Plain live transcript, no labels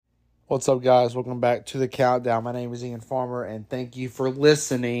What's up, guys? Welcome back to the Countdown. My name is Ian Farmer, and thank you for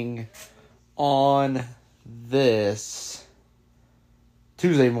listening on this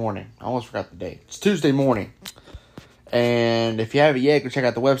Tuesday morning. I almost forgot the date. It's Tuesday morning. And if you haven't yet, go check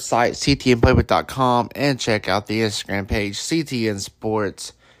out the website, ctnplaybook.com, and check out the Instagram page, CTN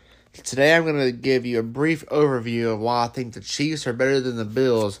Sports. Today, I'm going to give you a brief overview of why I think the Chiefs are better than the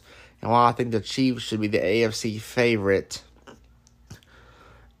Bills, and why I think the Chiefs should be the AFC favorite.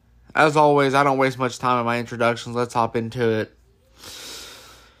 As always, I don't waste much time in my introductions. Let's hop into it.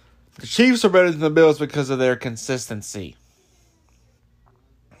 The Chiefs are better than the Bills because of their consistency.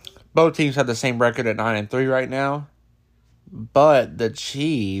 Both teams have the same record at 9-3 right now. But the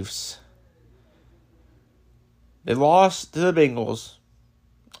Chiefs, they lost to the Bengals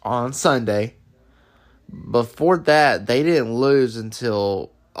on Sunday. Before that, they didn't lose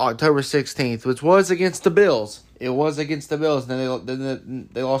until October 16th, which was against the Bills. It was against the Bills. Then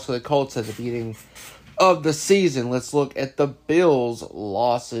they lost to the Colts at the beginning of the season. Let's look at the Bills'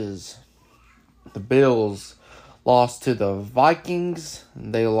 losses. The Bills lost to the Vikings.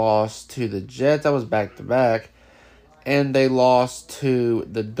 They lost to the Jets. That was back-to-back. And they lost to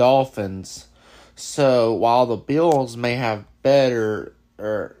the Dolphins. So while the Bills may have better,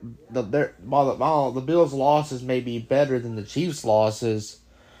 while the Bills' losses may be better than the Chiefs' losses,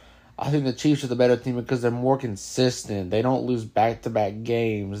 I think the Chiefs are the better team because they're more consistent. They don't lose back-to-back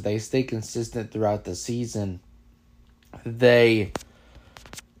games. They stay consistent throughout the season. Mahomes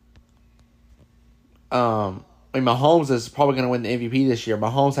is probably going to win the MVP this year.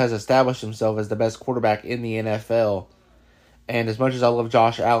 Mahomes has established himself as the best quarterback in the NFL. And as much as I love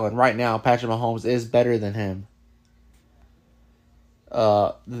Josh Allen, right now, Patrick Mahomes is better than him.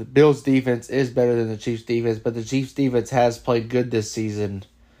 The Bills' defense is better than the Chiefs' defense, but the Chiefs' defense has played good this season.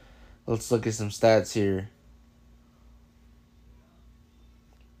 Let's look at some stats here.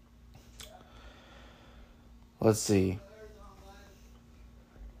 Let's see.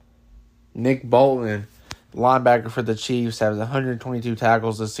 Nick Bolton, linebacker for the Chiefs, has 122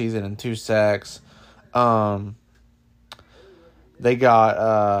 tackles this season and 2 sacks. They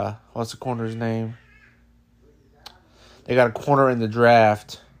got, what's the corner's name? They got a corner in the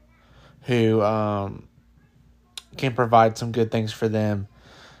draft who can provide some good things for them.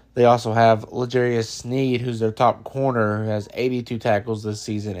 They also have L'Jarius Sneed, who's their top corner, who has 82 tackles this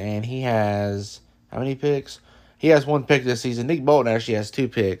season, and he has, how many picks? He has 1 pick this season. Nick Bolton actually has 2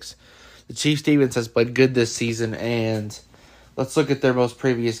 picks. The Chiefs' defense has played good this season, and let's look at their most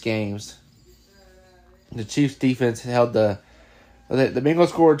previous games. The Chiefs' defense held the Bengals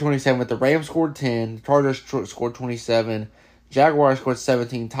scored 27, but the Rams scored 10, the Chargers scored 27, Jaguars scored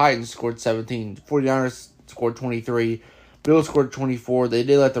 17, Titans scored 17, 49ers scored 23, Bills scored 24. They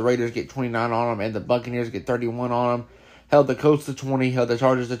did let the Raiders get 29 on them, and the Buccaneers get 31 on them. Held the Colts to 20, held the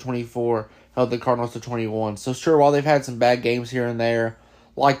Chargers to 24, held the Cardinals to 21. So sure, while they've had some bad games here and there,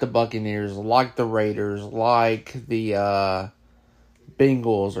 like the Buccaneers, like the Raiders, like the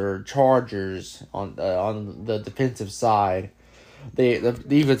Bengals or Chargers on the defensive side, the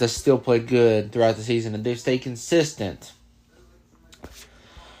defense has still played good throughout the season, and they've stayed consistent.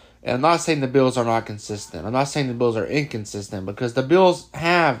 And I'm not saying the Bills are not consistent. I'm not saying the Bills are inconsistent, because the Bills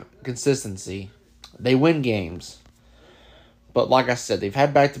have consistency. They win games. But like I said, they've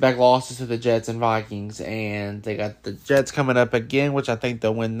had back-to-back losses to the Jets and Vikings, and they got the Jets coming up again, which I think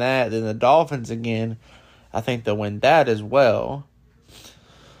they'll win that. Then the Dolphins again, I think they'll win that as well.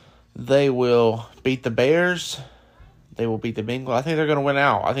 They will beat the Bears. They will beat the Bengals. I think they're going to win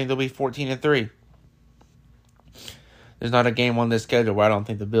out. I think they'll be 14-3. There's not a game on this schedule where I don't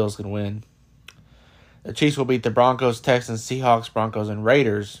think the Bills can win. The Chiefs will beat the Broncos, Texans, Seahawks, Broncos, and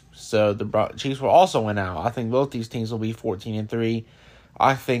Raiders. So the Chiefs will also win out. I think both these teams will be 14-3.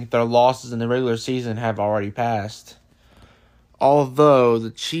 I think their losses in the regular season have already passed. Although the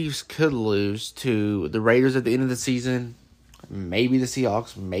Chiefs could lose to the Raiders at the end of the season, maybe the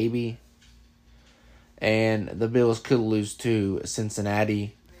Seahawks, maybe. And the Bills could lose to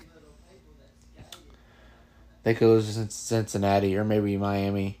Cincinnati. They could lose to Cincinnati or maybe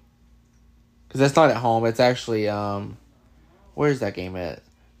Miami. Because that's not at home. It's actually, where's that game at?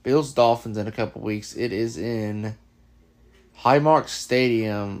 Bills-Dolphins in a couple weeks. It is in Highmark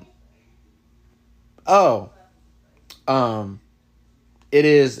Stadium. Oh. It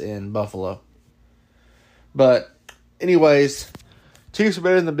is in Buffalo. But, anyways, Chiefs are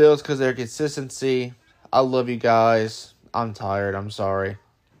better than the Bills because of their consistency. I love you guys. I'm tired. I'm sorry.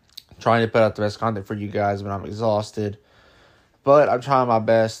 Trying to put out the best content for you guys, but I'm exhausted. But I'm trying my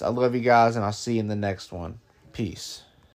best. I love you guys, and I'll see you in the next one. Peace.